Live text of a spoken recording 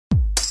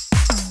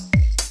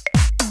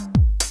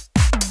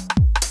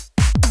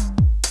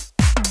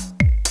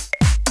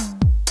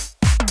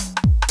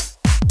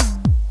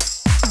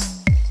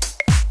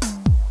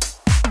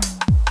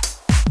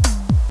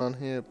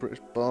British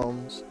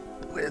bombs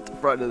with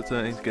Friday the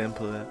 13th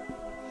gameplay.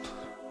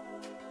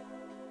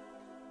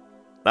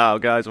 Now,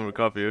 guys, I'm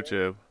recording for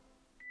YouTube.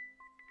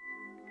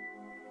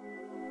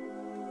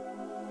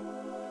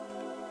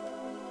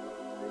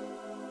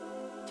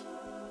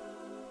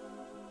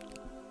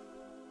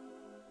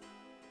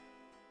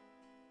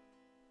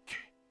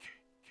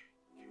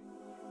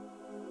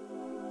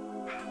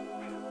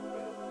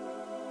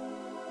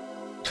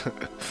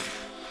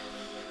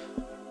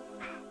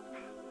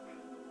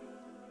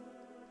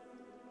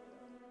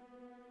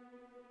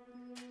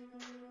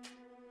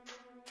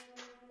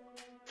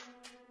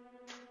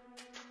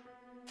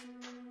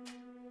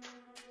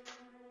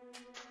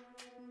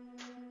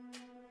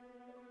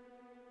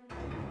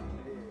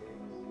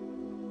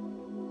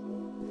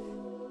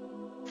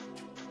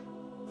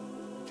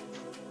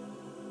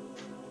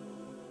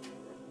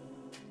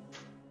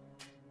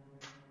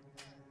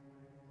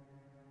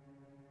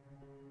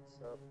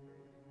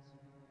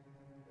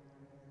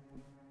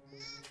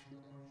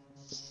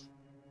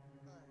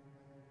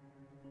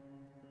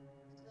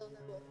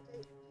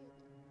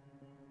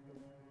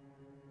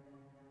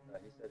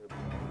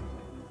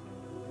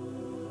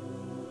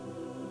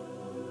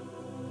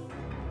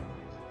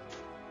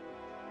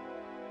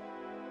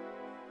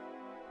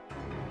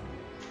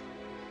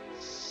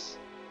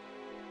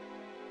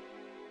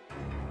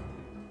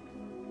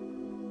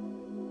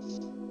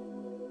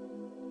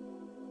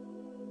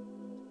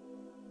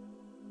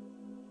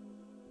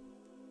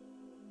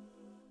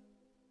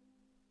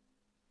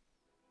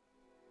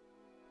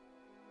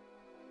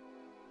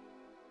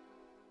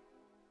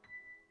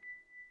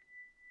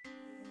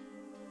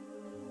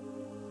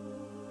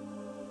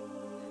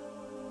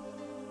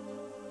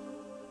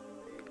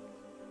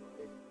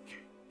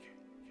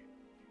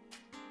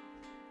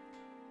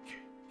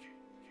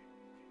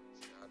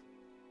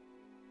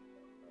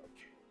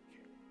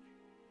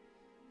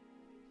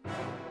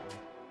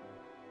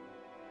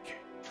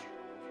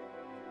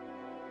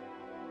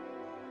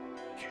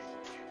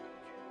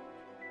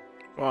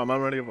 Right,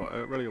 man, ready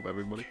up,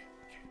 everybody.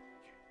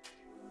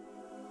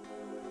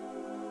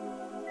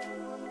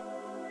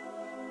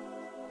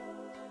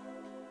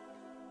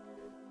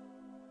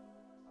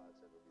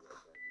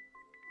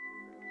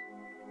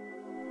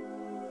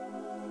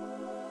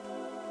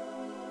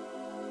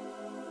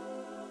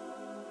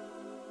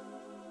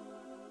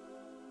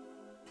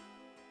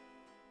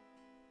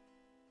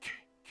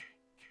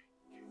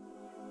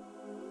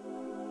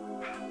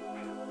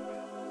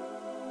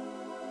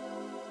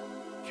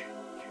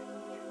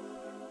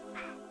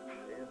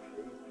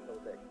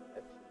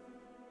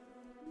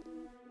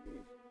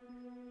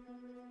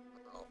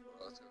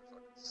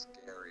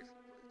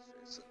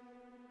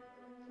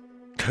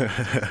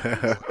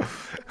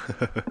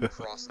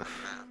 Across the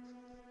map.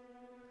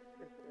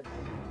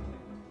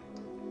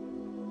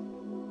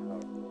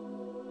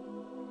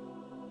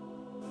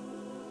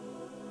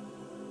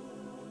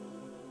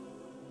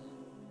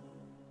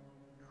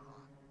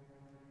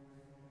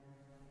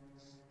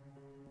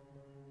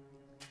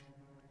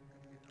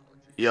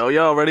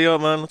 Yo, ready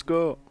up, man, let's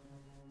go.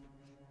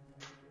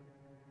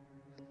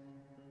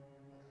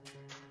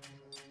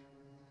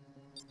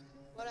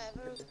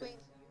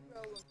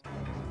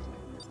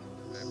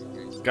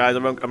 Guys,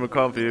 I'm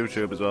recording for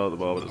YouTube as well at the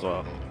moment as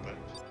well.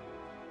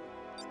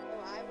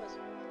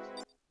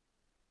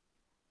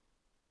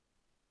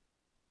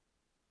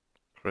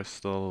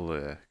 Crystal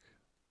Lake.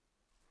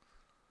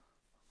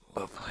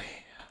 Lovely.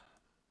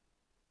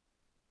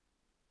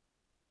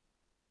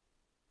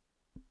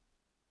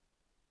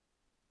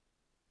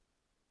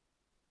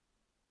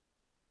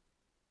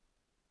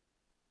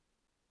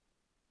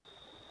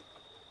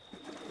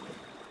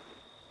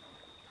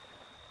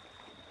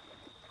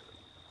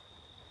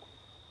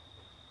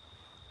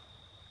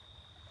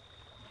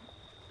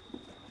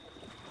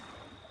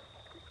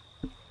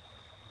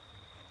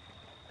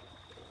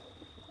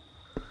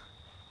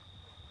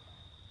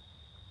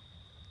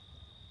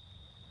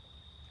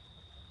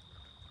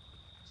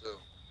 So,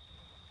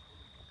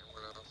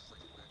 anyone else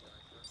think we're gonna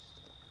die first?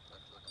 I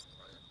feel like I'm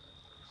probably gonna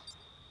die first.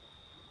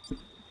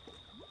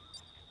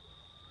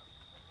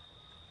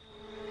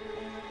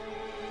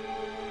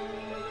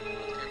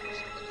 Okay, we're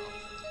still gonna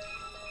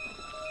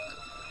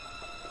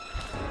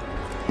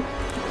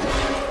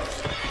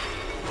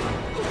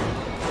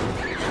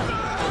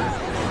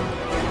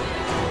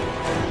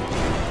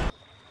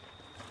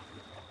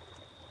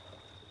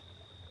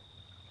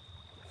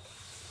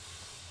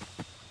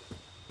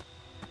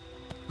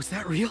Was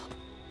that real?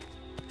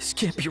 This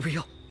can't be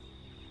real.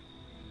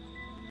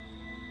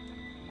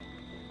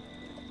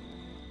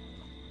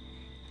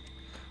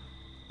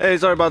 Hey,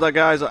 sorry about that,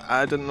 guys.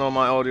 I didn't know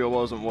my audio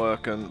wasn't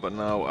working, but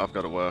now I've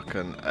got it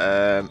working.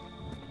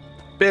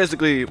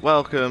 Basically,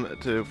 welcome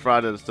to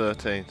Friday the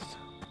 13th,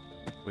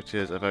 which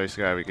is a very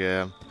scary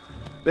game.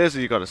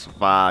 Basically, you gotta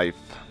survive.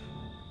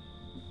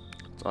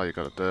 That's all you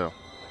gotta do.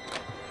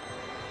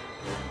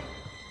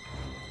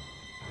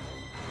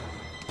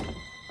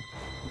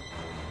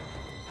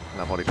 And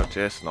I've already got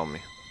Jason on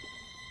me.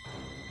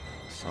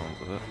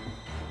 Sounds of it.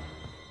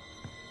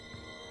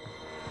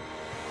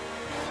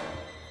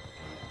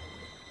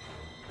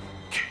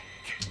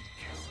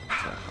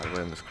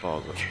 away in this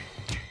closet.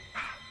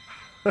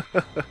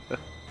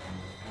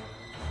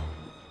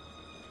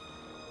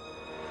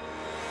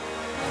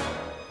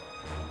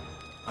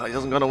 Oh, he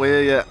hasn't gone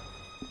away yet.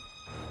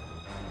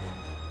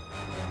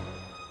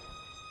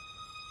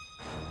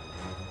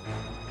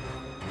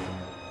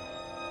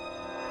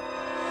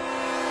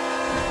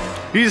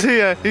 He's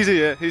here! He's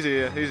here! He's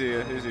here! He's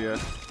here! He's here!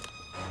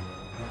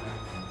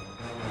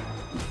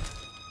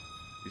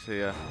 He's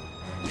here!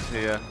 He's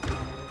here!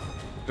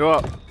 Go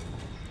up!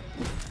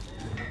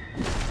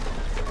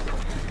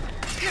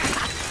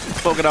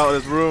 Fuck it out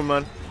of this room,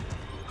 man!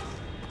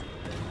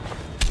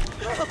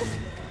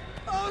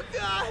 Oh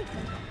God!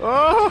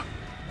 Oh!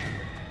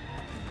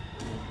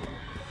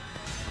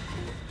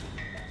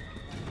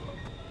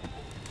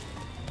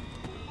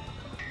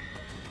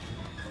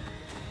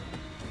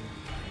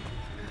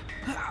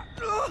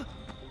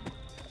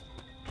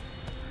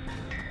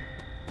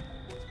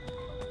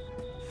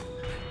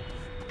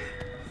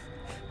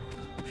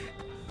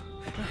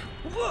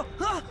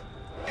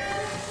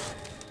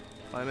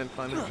 Climb in,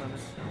 climb in, climb in.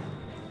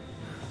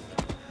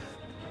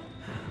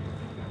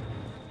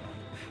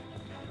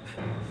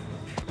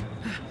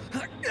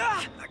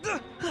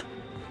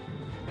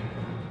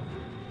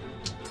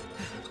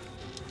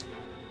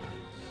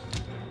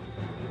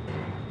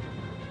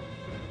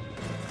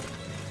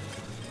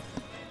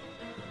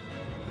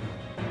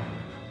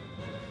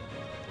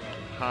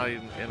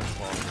 Hiding in a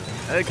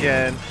closet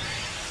again.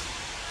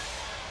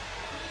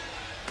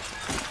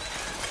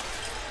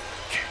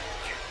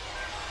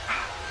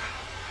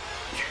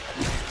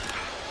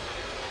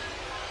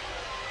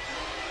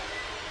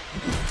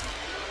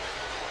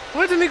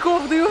 Why didn't he go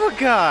for the other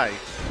guy?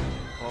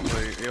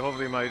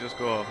 Hopefully he might just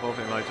go.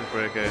 Hopefully he might just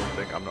break in and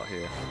think I'm not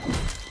here.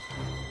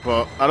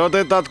 But I don't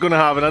think that's gonna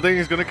happen. I think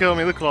he's gonna kill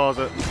me in the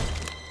closet.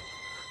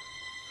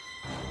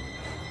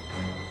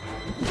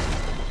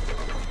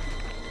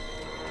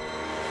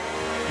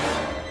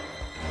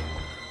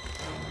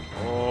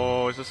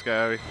 Oh, it's so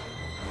scary.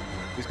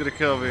 He's gonna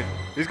kill me.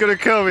 He's gonna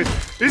kill me.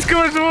 He's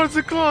going towards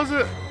the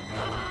closet.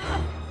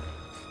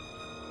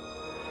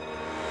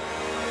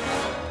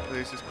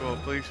 Please just go.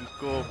 Please just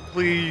go.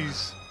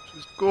 Please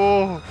just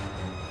go.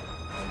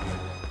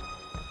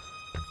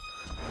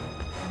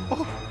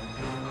 Oh.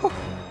 Oh.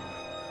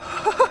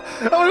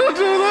 How did I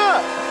do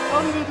that?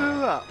 How did I do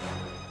that?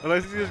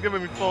 Unless he's just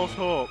giving me false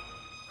hope.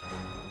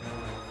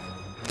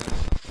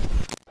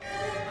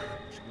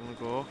 Just gonna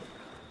go.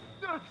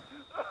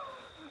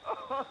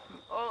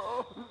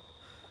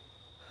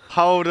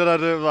 How did I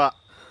do that?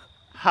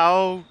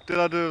 How did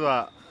I do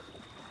that?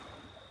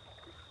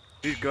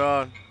 He's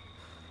gone.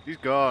 He's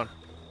gone.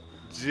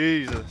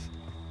 Jesus.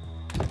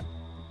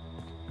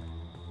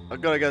 I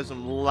gotta get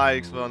some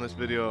likes on this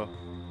video.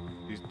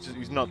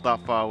 He's not that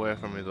far away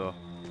from me though.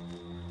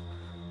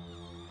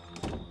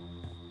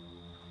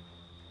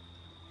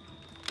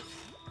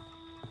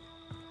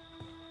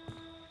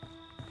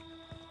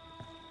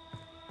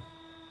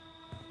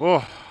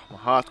 Oh, my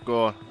heart's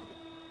gone.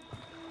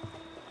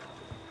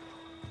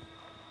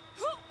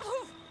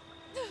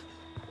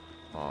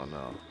 Oh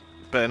no.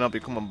 Better not be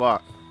coming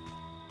back.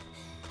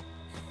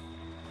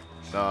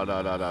 No.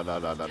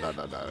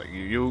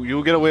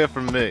 You get away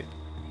from me.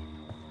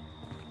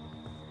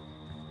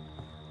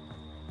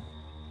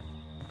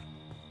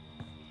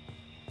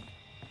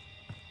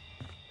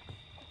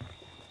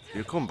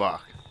 You come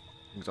back.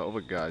 There's that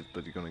other guy,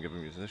 but you're gonna give a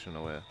musician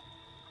away.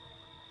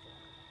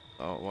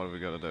 So what have we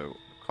got to do?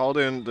 Called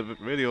in the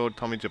radio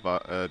Tommy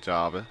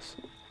Jarvis.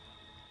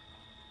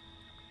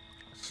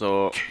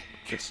 So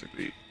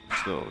basically,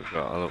 still we've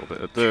got a little bit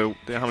to do.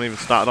 They haven't even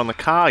started on the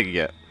car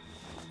yet.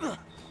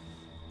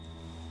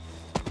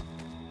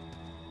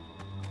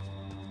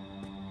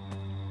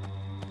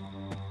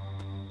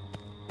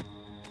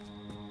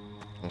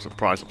 I'm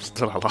surprised I'm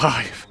still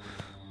alive.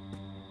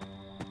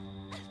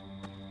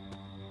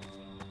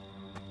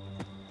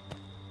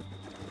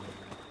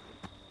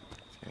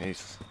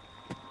 Jeez.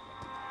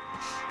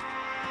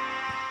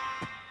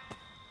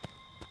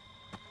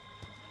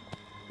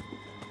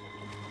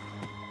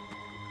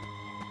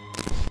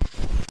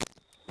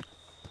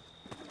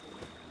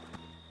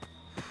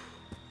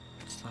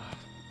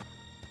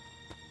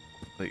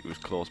 I think it was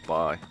close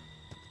by.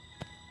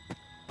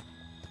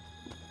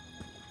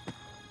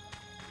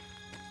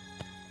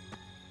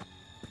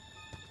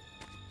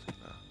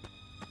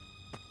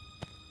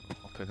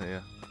 Hop in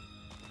here.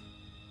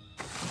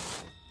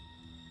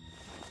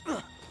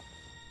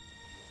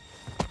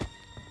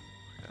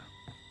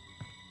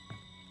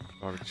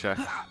 Gotta check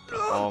that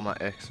all my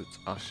exits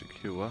are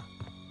secure.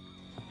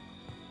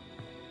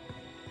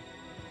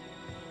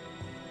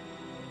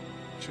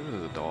 Sure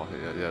there's a door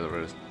here. Yeah,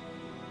 there is.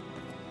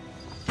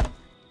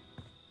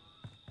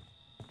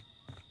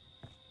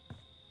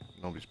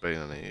 Nobody's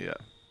been in here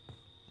yet.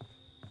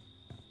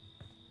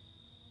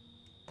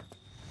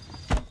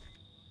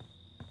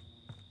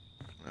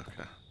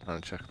 Okay,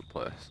 time to check the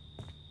place.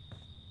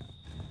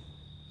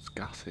 There's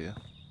gas here.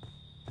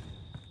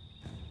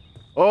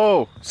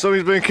 Oh!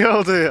 Somebody's been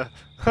killed here!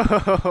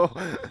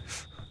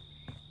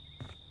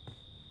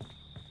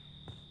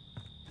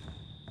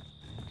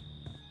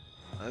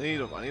 I need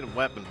a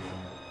weapon.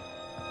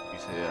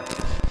 He's here.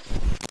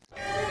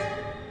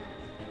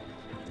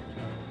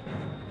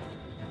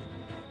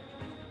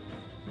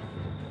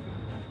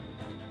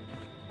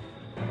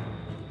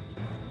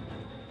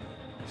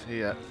 He's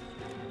here.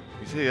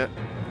 He's here.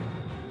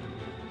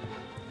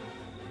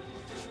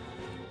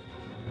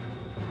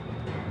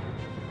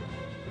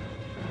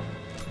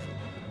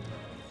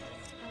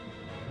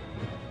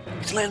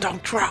 He's laying down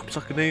traps,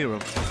 I can hear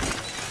him.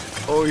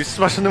 Oh, he's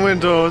smashing the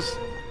windows.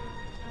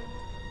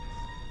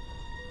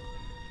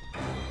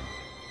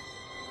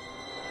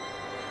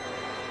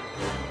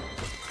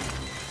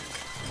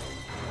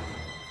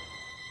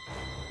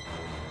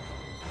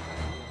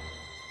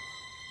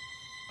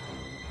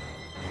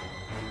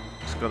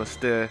 Just gotta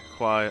stay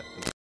quiet.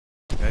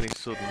 Any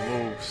sudden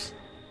moves.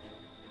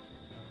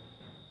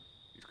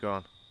 He's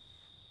gone.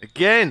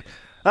 Again!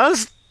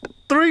 That's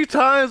 3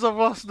 times I've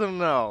lost him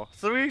now.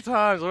 3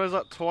 times, or is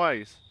that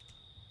twice?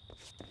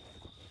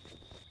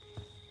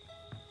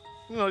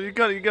 You know, you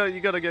gotta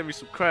give me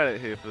some credit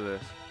here for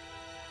this.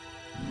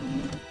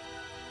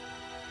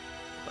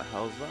 What the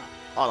hell's that?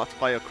 Oh, that's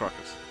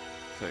firecrackers.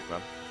 Take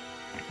man.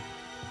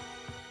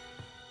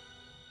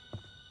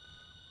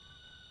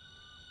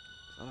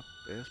 Is that a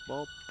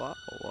baseball bat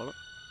or what?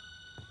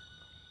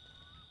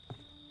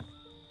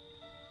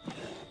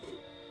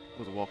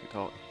 Was a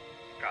walkie-talkie.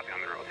 Copy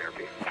on the road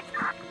therapy.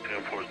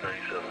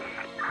 10-497.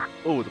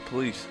 Oh, the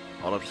police.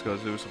 All I've just got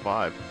to do is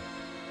survive.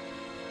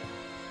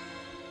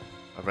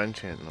 A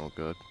wrench ain't no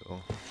good,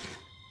 though.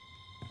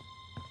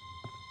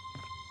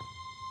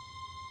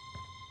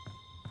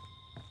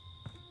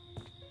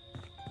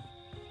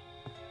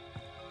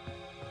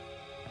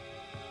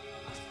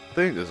 I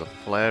think there's a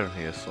flare in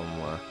here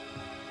somewhere.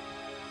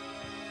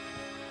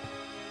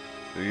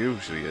 There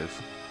usually is.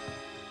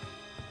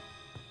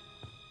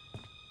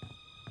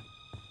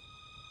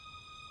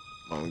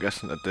 I'm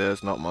guessing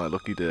today's not my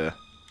lucky day.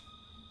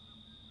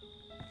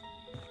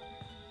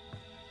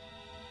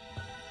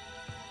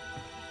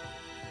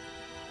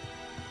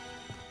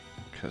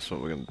 Okay, so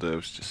what we're gonna do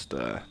is just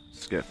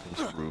escape from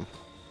this room.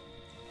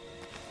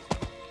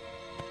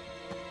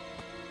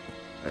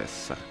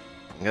 Yes, I'm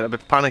getting a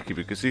bit panicky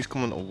because he's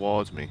coming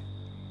towards me.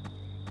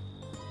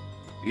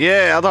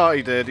 Yeah, I thought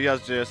he did. He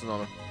has Jason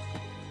on him.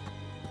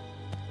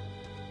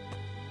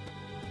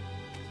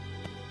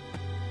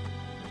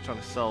 He's trying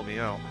to sell me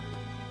out.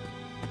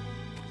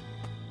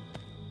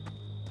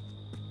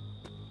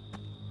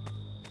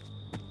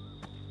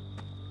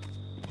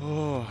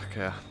 Oh,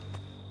 okay.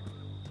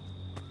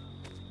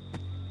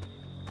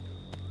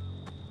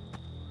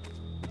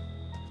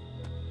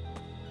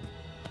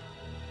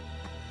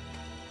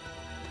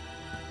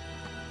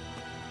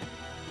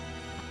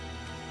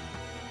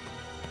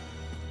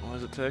 Why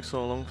does it take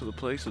so long for the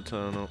police to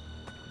turn up?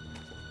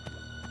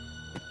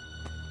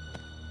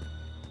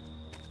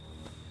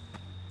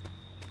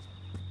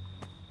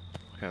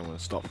 Okay, I'm gonna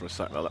stop for a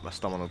second. I'll let my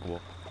stamina go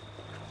up.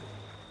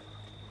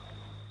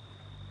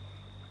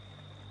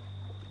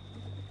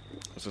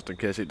 Just in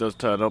case it does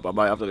turn up, I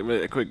might have to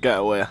make a quick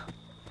getaway.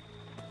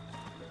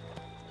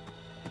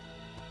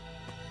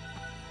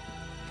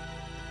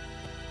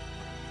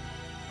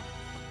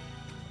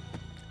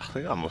 I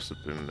think I must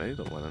have been me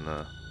that went in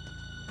there.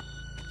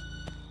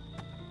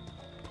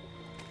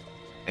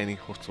 Any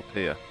hut up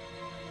here?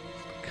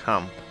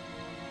 Camp.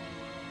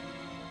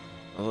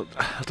 I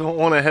don't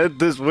want to head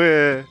this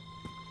way.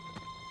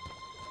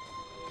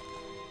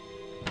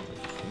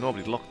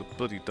 Nobody locked the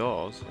bloody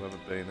doors. Whoever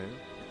been in.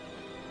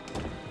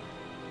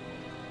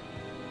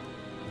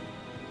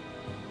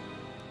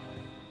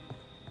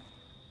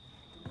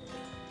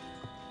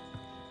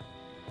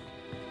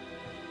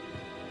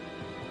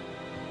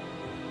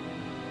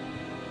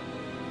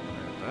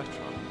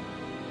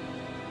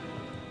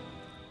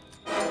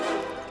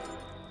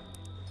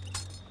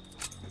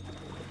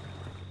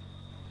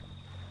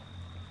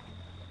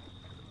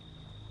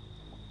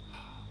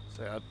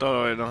 See, I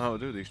don't really know how to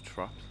do these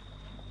traps.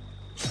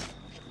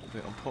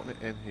 Okay, I'm putting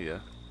it in here.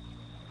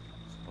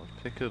 So I'll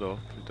pick it up,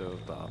 we do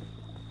that.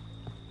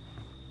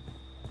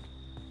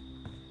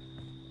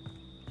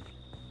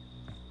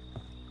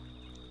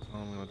 So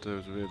all I'm gonna do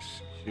is really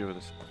secure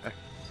this.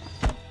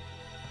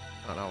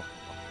 Oh no.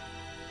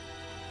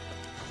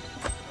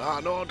 Ah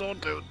no,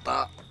 don't do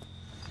that.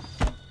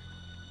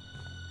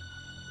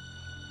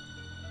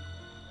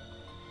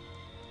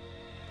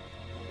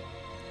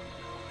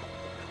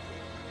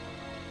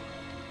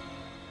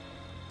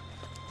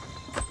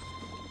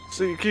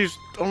 See, he keeps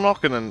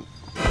unlocking and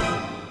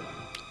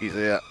he's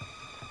here.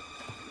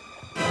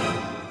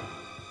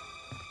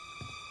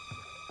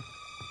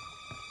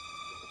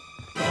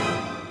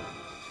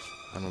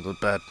 Another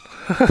bed.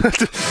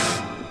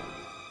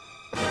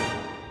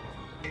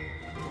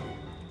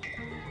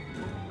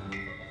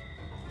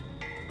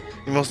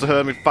 He must have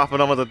heard me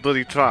fapping on with a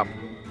bloody trap.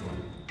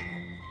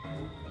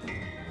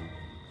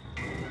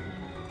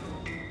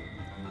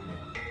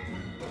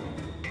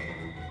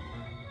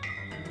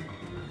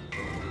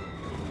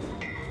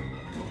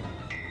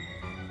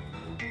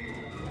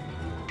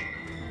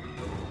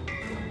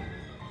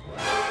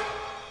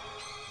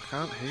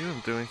 can't hear him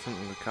doing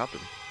something in the cabin.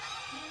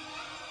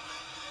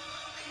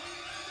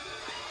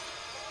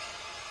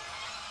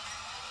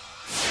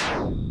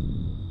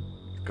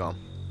 Gone.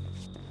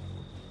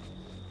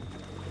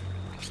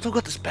 I've still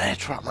got this bear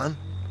trap, man.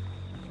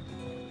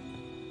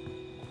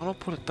 Why don't I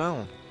put it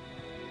down?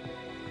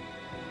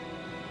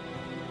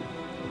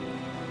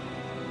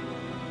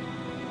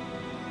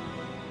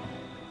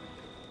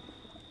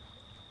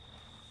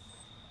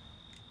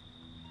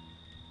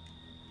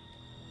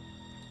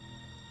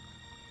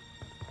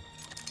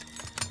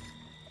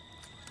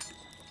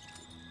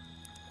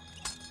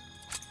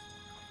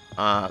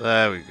 Ah,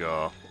 there we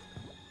go.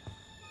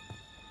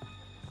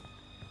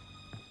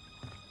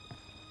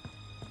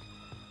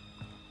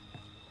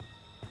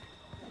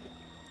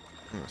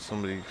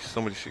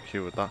 Somebody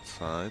secured that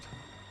side.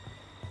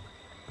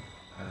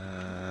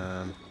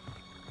 I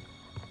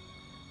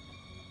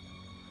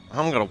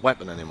haven't got a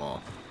weapon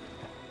anymore.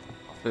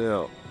 I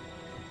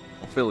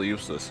feel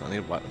useless. I need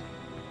a weapon.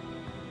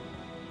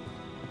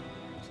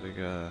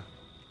 So,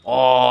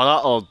 oh,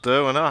 that'll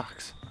do, an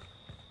axe.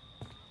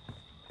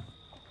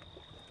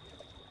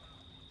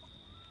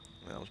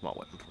 That was my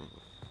weapon from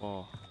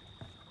before.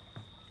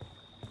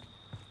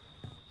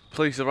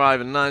 Police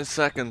arrive in 9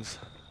 seconds.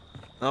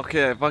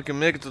 Okay, if I can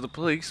make it to the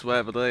police,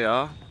 wherever they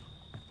are.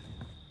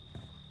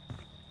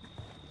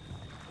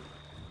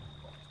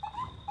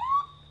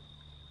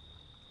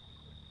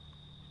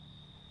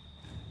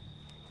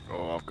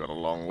 Oh, I've got a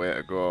long way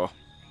to go.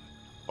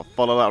 I'll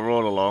follow that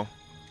road along.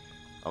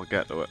 I'll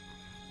get to it.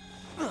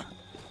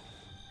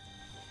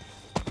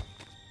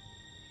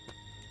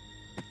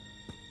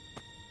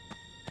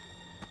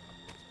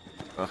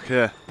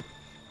 Okay.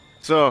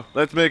 So,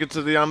 let's make it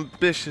to the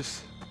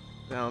ambitious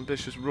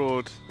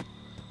road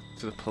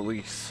to the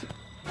police.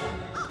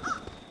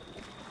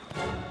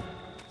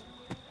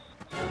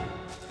 They're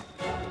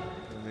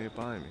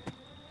nearby me.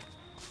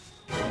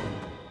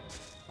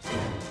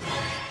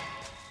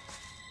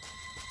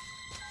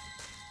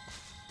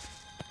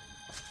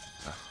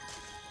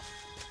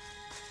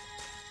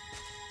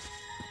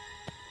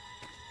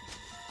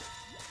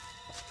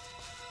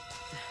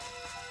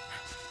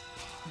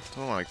 I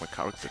don't like my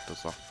character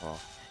does that far.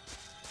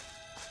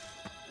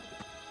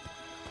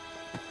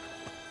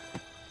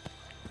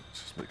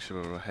 Just make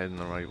sure we're heading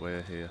the right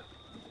way here.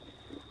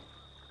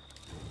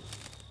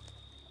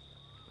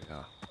 We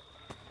are.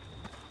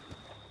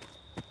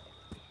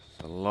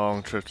 It's a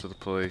long trip to the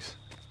police.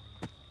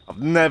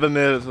 I've never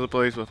made it to the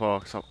police before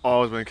because I've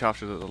always been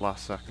captured at the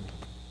last second.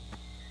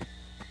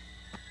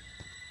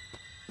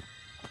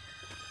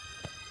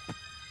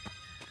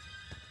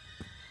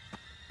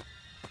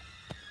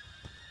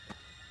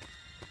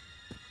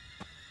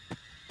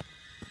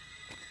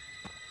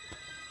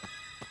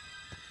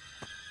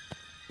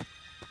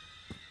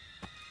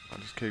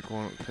 Keep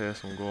going at the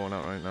pace I'm going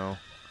at right now.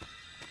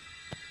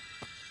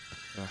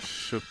 I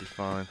should be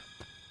fine.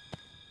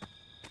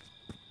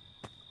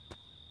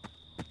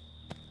 I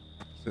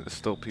think there's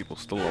still people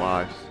still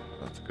alive.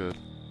 So that's good.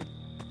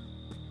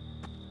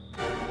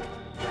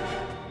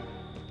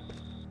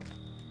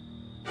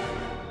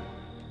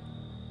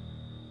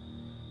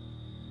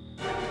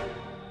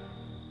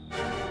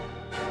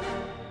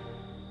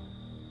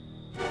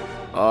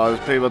 Oh,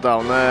 there's people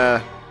down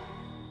there.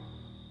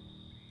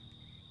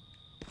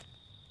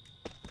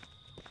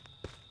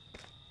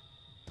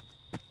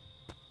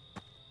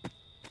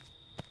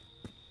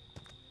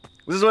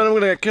 This is when I'm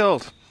gonna get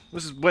killed.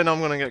 This is when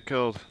I'm gonna get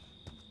killed.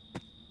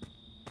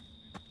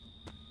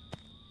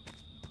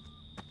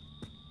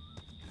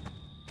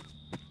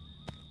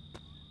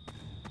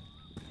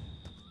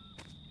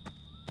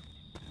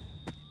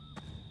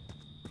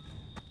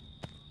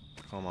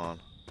 Come on.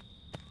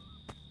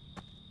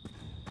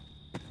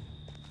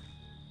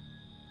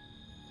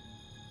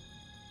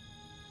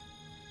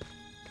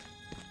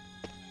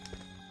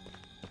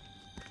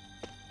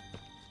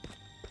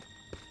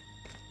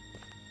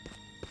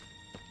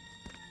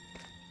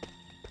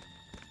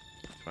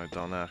 Right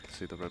down there, I can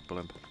see the red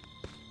blimp.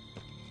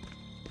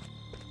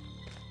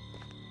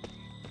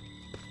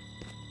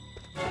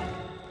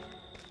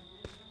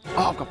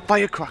 Oh, I've got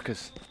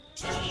firecrackers!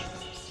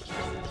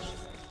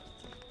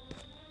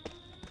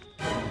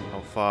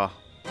 How far?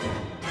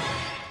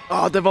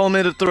 Oh, they've all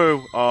made it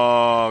through!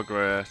 Oh,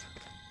 great.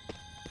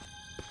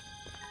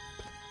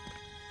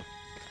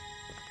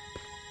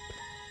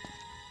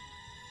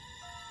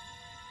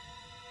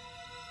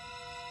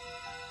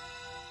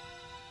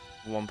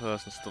 One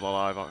person still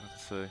alive, I can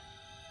see.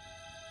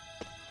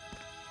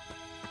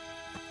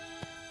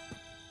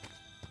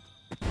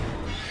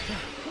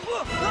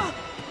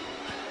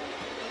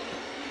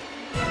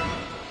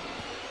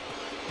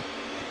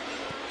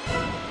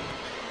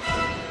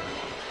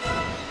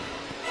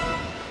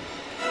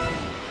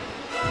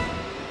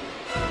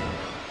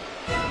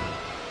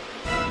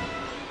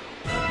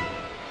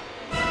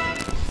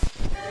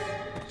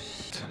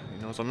 He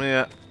knows I'm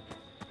here.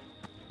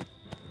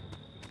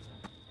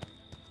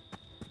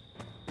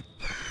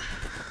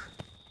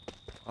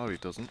 Oh, he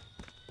doesn't.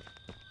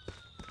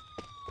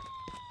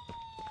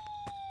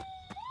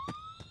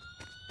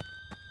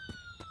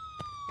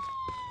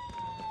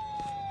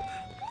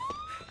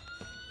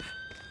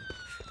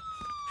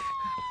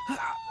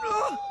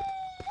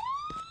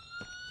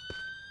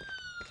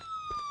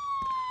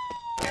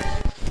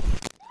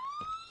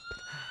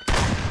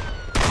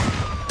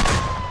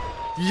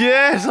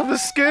 Yes, I've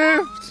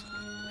escaped!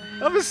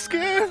 I've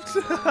escaped!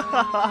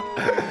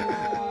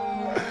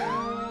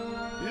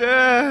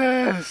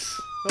 Yes!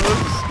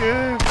 I've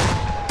escaped!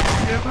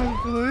 Get by the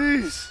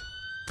police!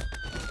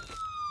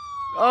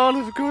 Oh,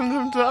 they've gunned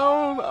him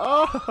down!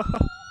 Oh!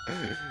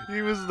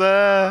 He was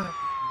there!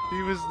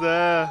 He was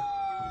there!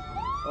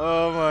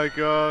 Oh my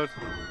god!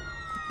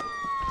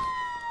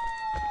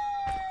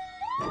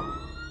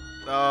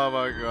 Oh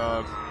my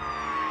god!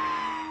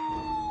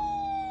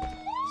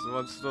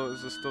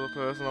 Is there still a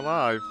person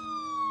alive?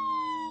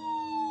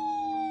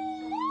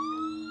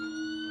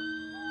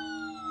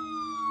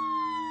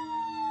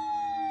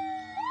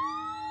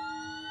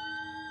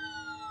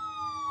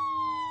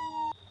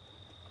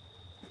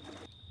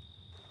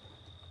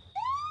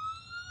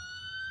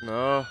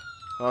 No,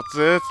 that's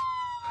it.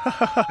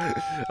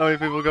 How many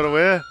people got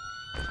away?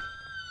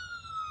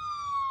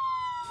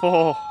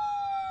 4.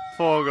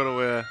 4 got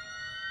away.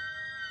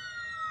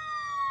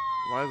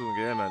 Why hasn't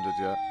the game ended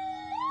yet?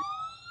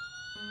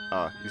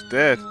 Ah, he's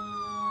dead.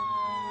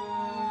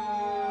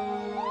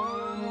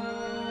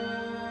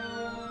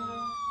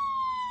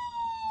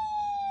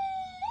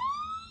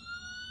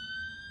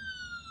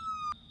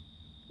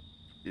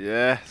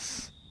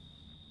 Yes.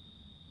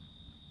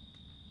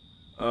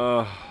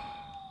 Oh.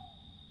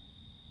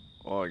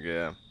 What a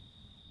game.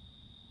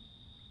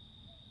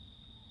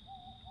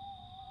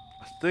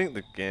 I think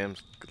the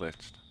game's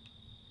glitched.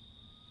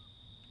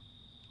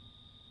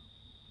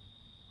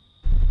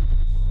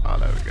 Oh,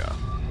 there we go.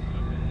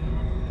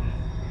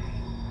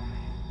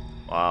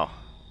 Wow,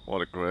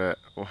 what a great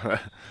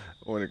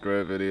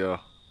video.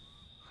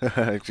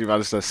 Actually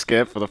managed to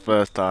escape for the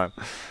first time.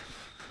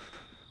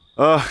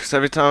 Oh, 'cause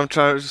every time I'm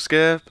trying to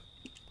escape,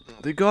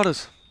 they got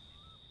us.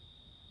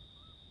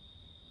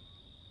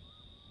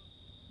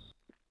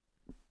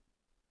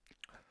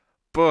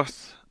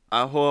 But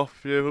I hope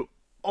you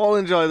all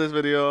enjoy this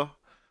video.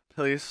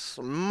 Please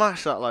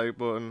smash that like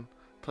button.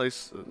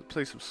 Please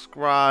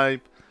subscribe.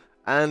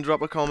 And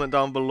drop a comment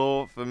down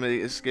below for me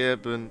to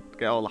escape and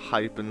get all the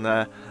hype in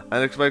there.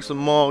 And expect some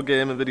more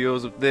gaming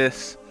videos of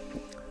this.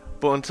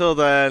 But until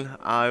then,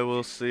 I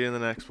will see you in the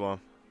next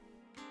one.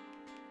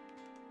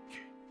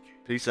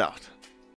 Peace out.